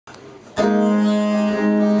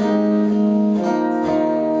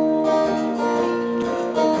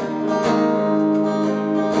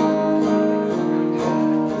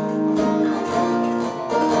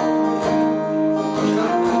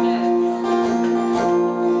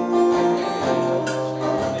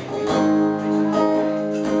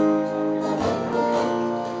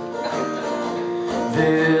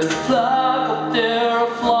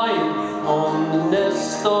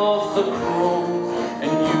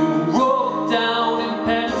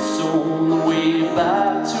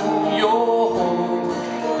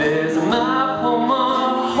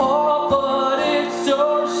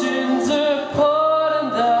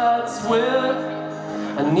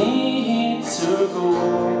go.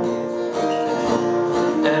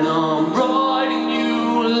 And I'm writing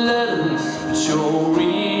you letters, but you're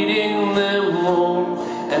reading them all.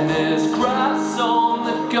 And there's grass on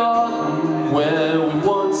the garden where we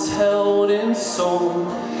once held in song,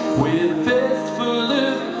 with beds full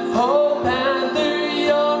of hope and the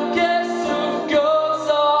youngest of girls.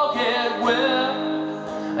 I'll get where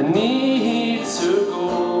I need to go.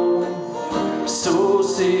 So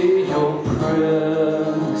say your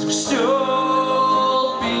prayers, 'cause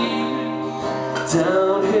you'll be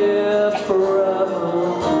down here forever.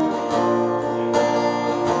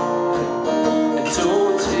 And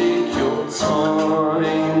don't take your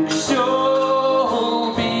time, 'cause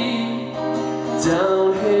you'll be down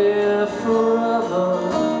here forever.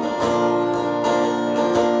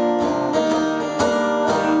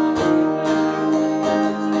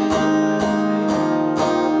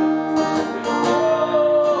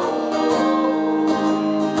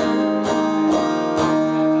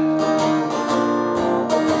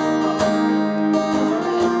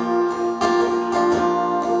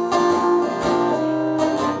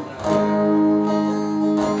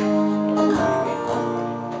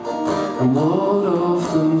 And what of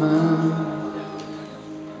the man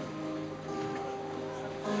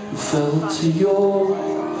who fell to your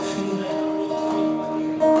feet?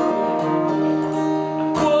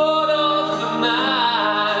 What of the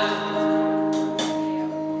man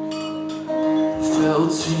who fell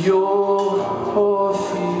to your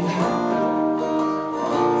feet?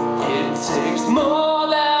 It takes more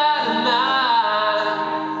than a man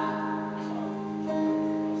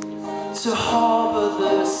to harbor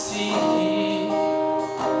the sea.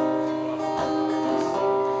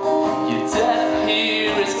 Your death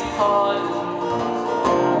here is pardon,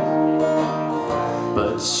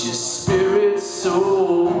 but your spirit's so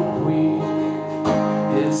weak,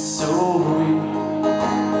 it's so weak.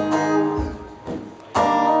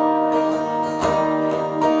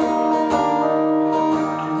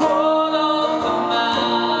 What of the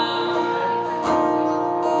man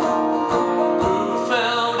who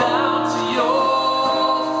fell down to your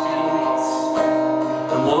feet?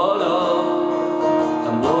 And what of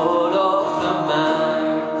the man?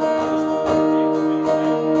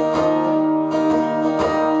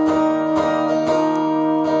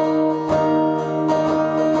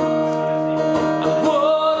 And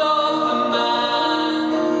what of the man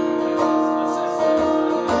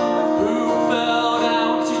who fell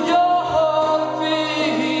down to your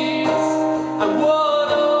feet? And what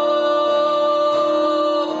of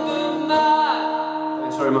the man?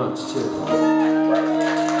 Thanks very much. Cheers.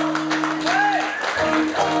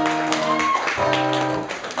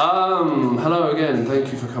 Hello again,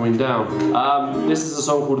 thank you for coming down. This is a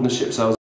song called In the Ship Sails.